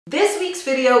This week's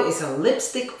video is a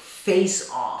lipstick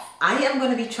face-off. I am going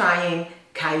to be trying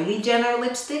Kylie Jenner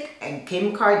lipstick and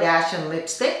Kim Kardashian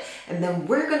lipstick, and then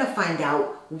we're going to find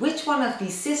out which one of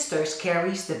these sisters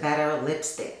carries the better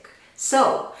lipstick.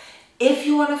 So, if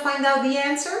you want to find out the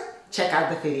answer, check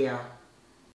out the video.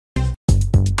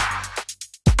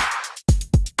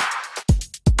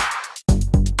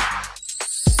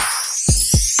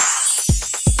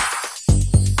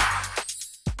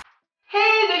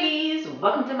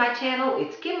 Welcome to my channel.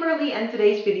 It's Kimberly and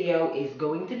today's video is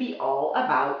going to be all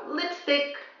about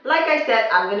lipstick. Like I said,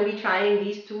 I'm going to be trying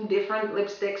these two different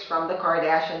lipsticks from the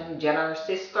Kardashian Jenner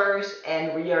sisters,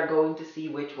 and we are going to see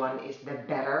which one is the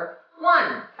better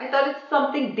one. I thought it's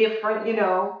something different,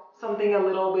 something a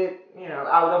little bit,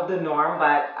 out of the norm,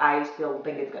 but I still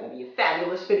think it's going to be a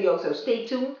fabulous video, so stay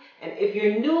tuned. And if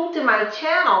you're new to my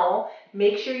channel,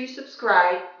 make sure you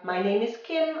subscribe. My name is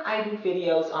Kim. I do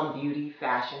videos on beauty,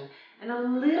 fashion, and a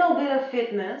little bit of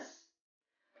fitness.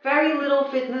 Very little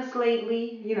fitness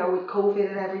lately, with COVID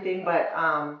and everything, but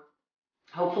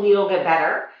hopefully it'll get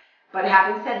better. But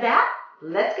having said that,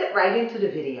 let's get right into the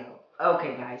video.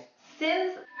 Okay, guys,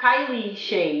 since Kylie's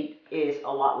shade is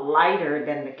a lot lighter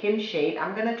than the Kim shade,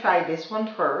 I'm going to try this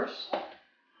one first.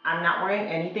 I'm not wearing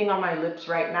anything on my lips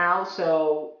right now,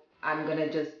 so I'm going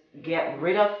to just get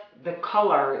rid of the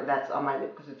color that's on my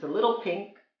lip because it's a little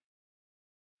pink.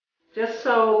 Just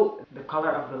so the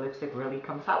color of the lipstick really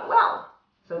comes out well.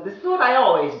 So this is what I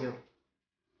always do.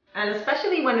 And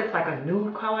especially when it's like a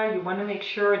nude color, you want to make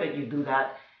sure that you do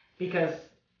that because,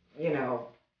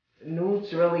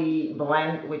 nudes really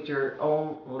blend with your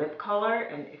own lip color.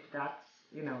 And if that's,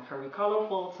 very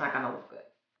colorful, it's not going to look good.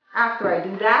 After I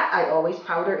do that, I always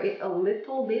powder it a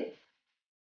little bit.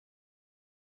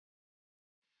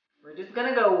 We're just going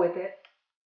to go with it.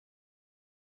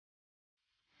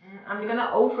 I'm going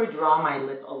to overdraw my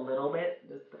lip a little bit,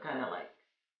 just to kind of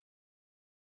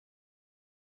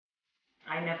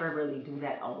I never really do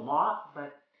that a lot,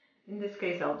 but in this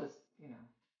case, I'll just,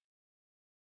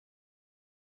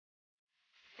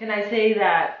 Can I say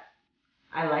that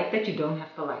I like that you don't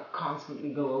have to constantly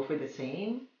go over the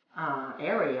same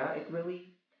area. It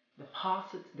really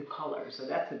deposits the color, so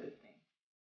that's a good thing.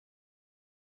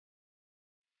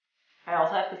 I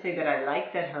also have to say that I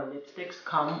like that her lipsticks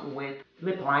come with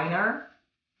lip liner,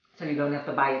 so you don't have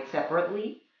to buy it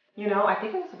separately. I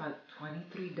think it was about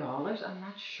 $23, I'm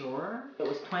not sure. It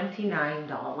was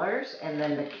 $29, and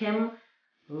then the Kim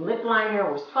lip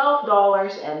liner was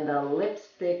 $12, and the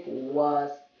lipstick was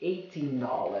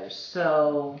 $18.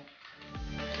 So,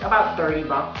 about 30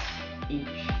 bucks each.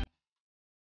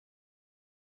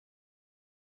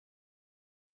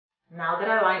 Now that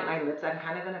I lined my lips, I'm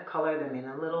kind of going to color them in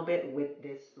a little bit with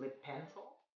this lip pencil.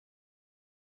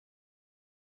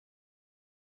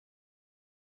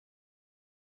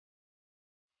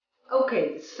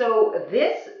 Okay, so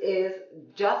this is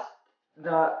just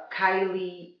the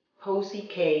Kylie Posy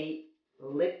K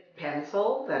lip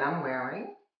pencil that I'm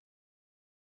wearing.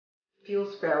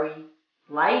 Feels very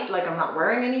light, like I'm not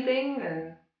wearing anything,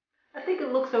 and I think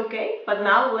it looks okay. But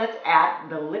now let's add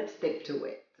the lipstick to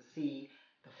it to see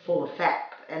the full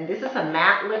effect. And this is a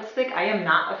matte lipstick. I am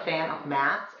not a fan of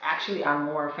mattes. Actually, I'm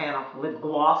more a fan of lip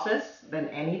glosses than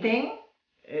anything.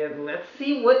 And let's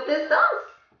see what this does.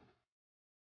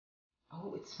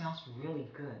 Oh, it smells really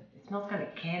good. It smells kind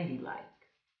of candy-like.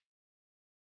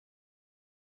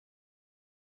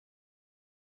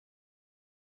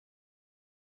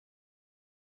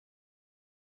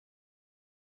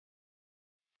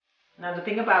 Now, the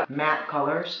thing about matte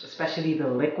colors, especially the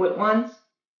liquid ones,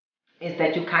 is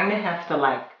that you kind of have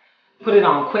to put it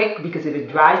on quick because if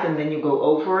it dries and then you go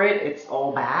over it, it's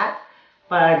all bad.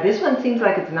 But this one seems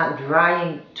like it's not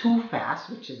drying too fast,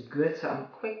 which is good. So I'm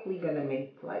quickly going to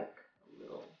make a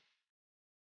little.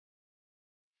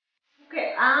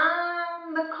 Okay,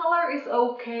 the color is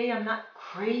okay. I'm not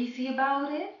crazy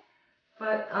about it,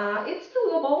 but it's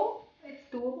doable. It's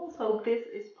doable. So this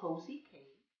is Posy K.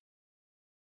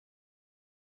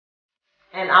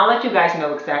 And I'll let you guys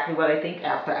know exactly what I think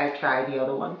after I try the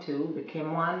other one too, the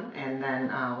Kim one, and then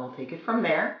we'll take it from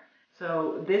there.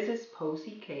 So this is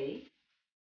Posy K.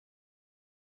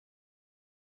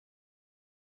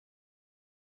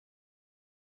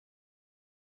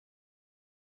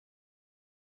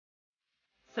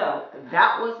 So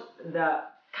that was the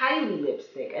Kylie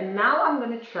lipstick. And now I'm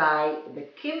going to try the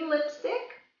Kim lipstick.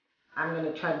 I'm going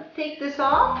to try to take this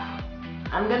off.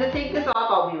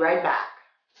 I'll be right back.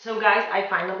 So guys, I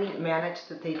finally managed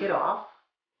to take it off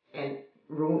and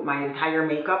ruined my entire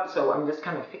makeup. So I'm just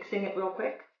kind of fixing it real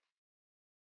quick.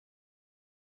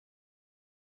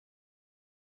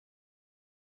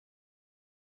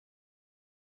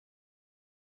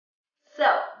 So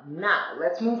now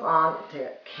let's move on to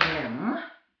Kim.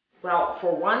 Well,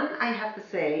 for one, I have to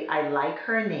say I like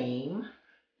her name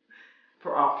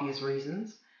for obvious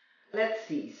reasons. Let's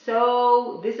see.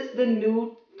 So this is the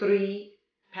Nude 3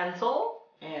 pencil,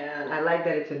 and I like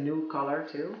that it's a nude color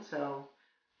too. So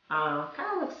kind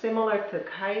of looks similar to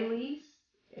Kylie's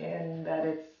in that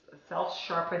it's a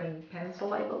self-sharpening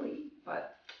pencil, I believe.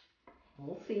 But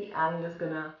we'll see. I'm just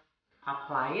gonna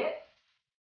apply it.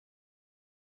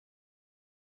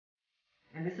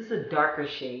 And this is a darker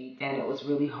shade, and it was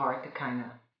really hard to kind of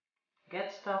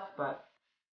get stuff, but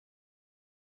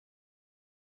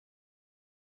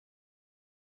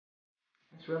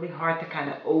it's really hard to kind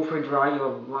of overdraw your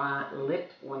lip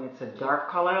when it's a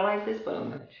dark color like this, but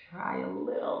I'm going to try a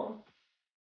little.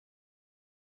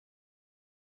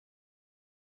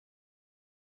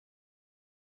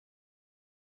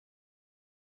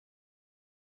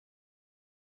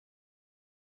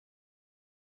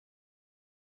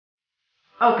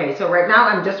 Okay, so right now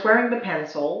I'm just wearing the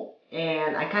pencil,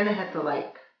 and I kind of had to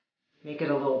like make it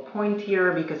a little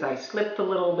pointier because I slipped a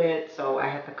little bit, so I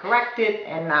had to correct it,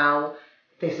 and now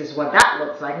this is what that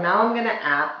looks like. Now I'm going to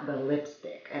add the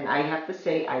lipstick, and I have to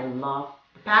say I love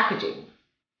the packaging.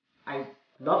 I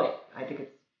love it. I think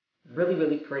it's really,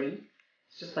 really pretty.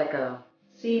 It's just like a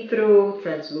see-through,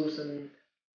 translucent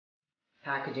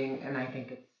packaging, and I think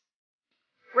it's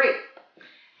great.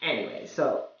 Anyway,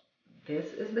 so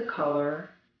this is the color.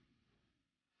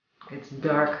 It's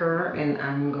darker, and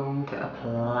I'm going to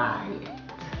apply it.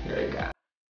 Here we go.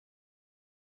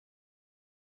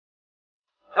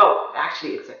 Oh,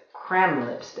 actually, it's a creme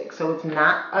lipstick, so it's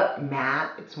not a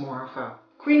matte. It's more of a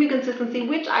creamy consistency,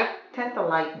 which I tend to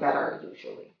like better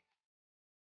usually.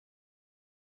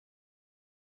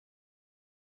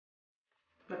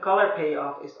 The color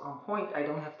payoff is on point. I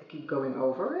don't have to keep going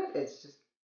over it. It's just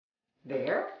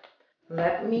there.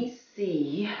 Let me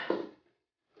see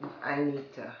if I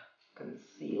need to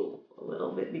conceal a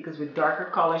little bit, because with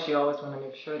darker colors you always want to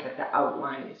make sure that the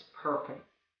outline is perfect.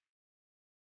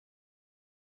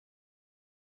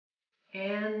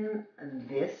 And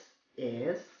this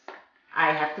is,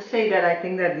 I have to say that I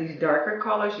think that these darker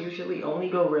colors usually only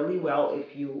go really well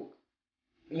if you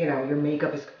know, your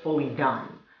makeup is fully done.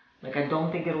 Like, I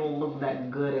don't think it will look that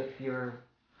good if you're,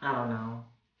 I don't know.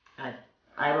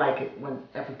 I like it when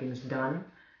everything's done.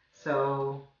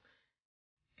 So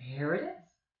here it is.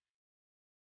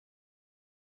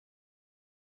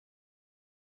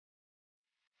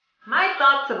 My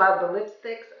thoughts about the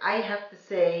lipsticks, I have to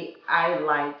say I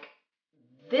like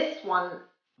this one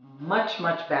much,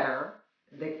 much better.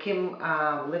 The Kim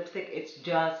lipstick, it's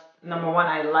just, number one,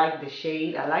 I like the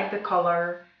shade, I like the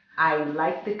color, I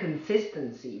like the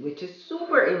consistency, which is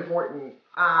super important.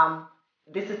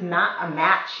 This is not a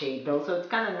matte shade though, so it's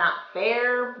kind of not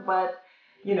fair, but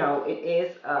you know, it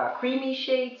is a creamy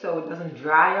shade, so it doesn't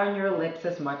dry on your lips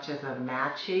as much as a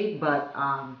matte shade. But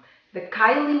the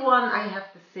Kylie one, I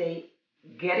have to say,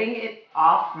 getting it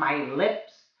off my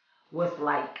lips was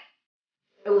like,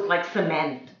 it was like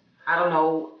cement. I don't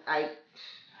know, I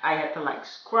had to like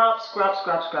scrub.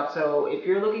 So if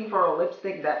you're looking for a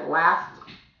lipstick that lasts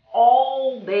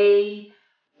all day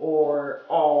or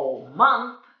all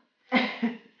month,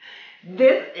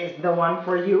 this is the one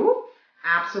for you.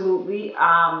 Absolutely.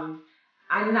 I'm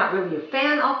not really a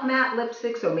fan of matte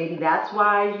lipstick, so maybe that's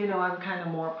why, you know, I'm kind of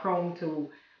more prone to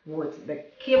towards the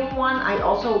Kim one. I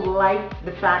also like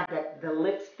the fact that the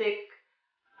lipstick,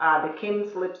 the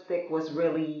Kim's lipstick was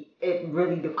really,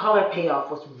 the color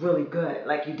payoff was really good.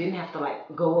 Like, you didn't have to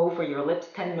like go over your lips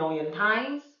 10 million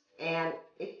times, and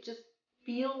it just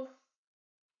feels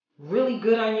really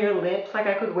good on your lips. Like,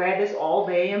 I could wear this all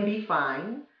day and be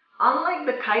fine. Unlike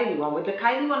the Kylie one. With the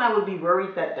Kylie one, I would be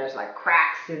worried that there's like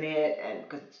cracks in it, and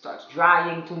because it starts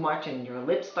drying too much and your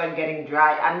lips start getting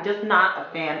dry. I'm just not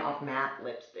a fan of matte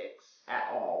lipsticks at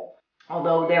all.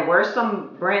 Although there were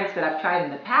some brands that I've tried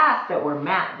in the past that were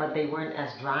matte, but they weren't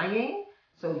as drying,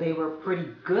 so they were pretty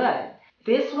good.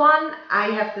 This one,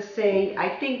 I have to say,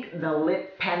 I think the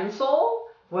lip pencil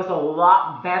was a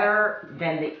lot better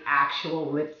than the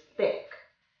actual lipstick.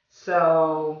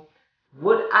 So,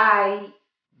 would I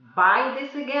buy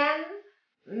this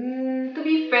again? To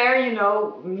be fair, you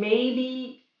know,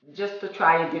 maybe just to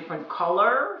try a different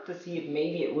color to see if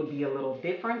maybe it would be a little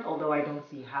different, although I don't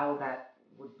see how that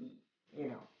would be, you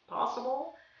know,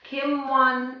 possible. Kim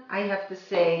one, I have to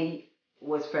say,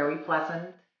 was very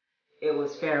pleasant. It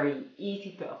was very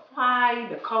easy to apply.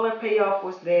 The color payoff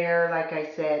was there, like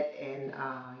I said, and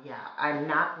yeah, I'm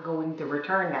not going to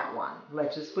return that one.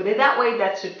 Let's just put it that way.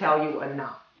 That should tell you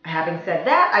enough. Having said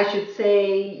that, I should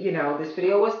say, you know, this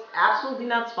video was absolutely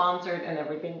not sponsored and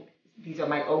everything. These are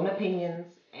my own opinions,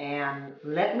 and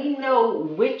let me know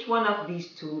which one of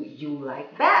these two you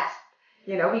like best.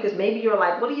 You know, because maybe you're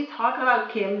like, what are you talking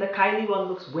about, Kim? The Kylie one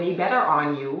looks way better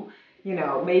on you. You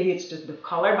know, maybe it's just the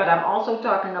color, but I'm also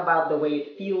talking about the way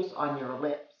it feels on your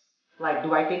lips. Like,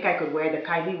 do I think I could wear the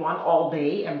Kylie one all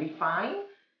day and be fine?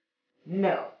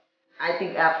 No. I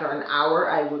think after an hour,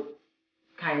 I would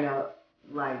kind of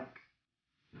like,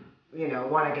 you know,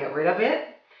 want to get rid of it.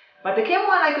 But the Kim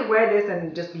one, I could wear this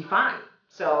and just be fine.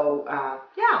 So,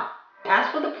 yeah.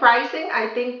 As for the pricing,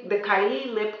 I think the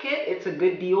Kylie Lip Kit, it's a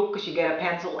good deal because you get a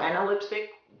pencil and a lipstick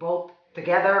both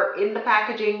together in the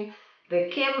packaging. The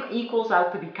Kim equals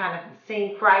out to be kind of the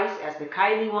same price as the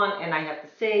Kylie one, and I have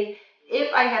to say,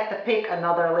 if I had to pick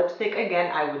another lipstick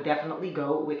again, I would definitely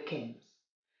go with Kim's.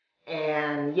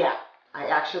 And yeah, I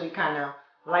actually kind of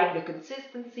like the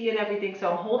consistency and everything,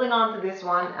 so I'm holding on to this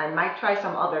one. I might try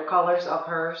some other colors of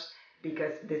hers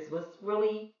because this was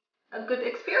really a good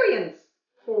experience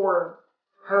for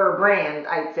her brand,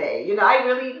 I'd say. You know, I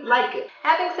really like it.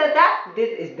 Having said that, this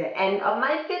is the end of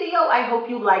my video. I hope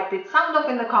you liked it. Sound off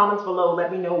in the comments below.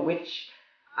 Let me know which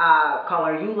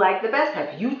color you like the best.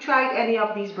 Have you tried any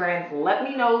of these brands? Let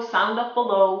me know. Sound off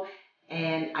below.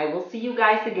 And I will see you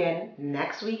guys again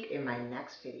next week in my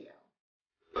next video.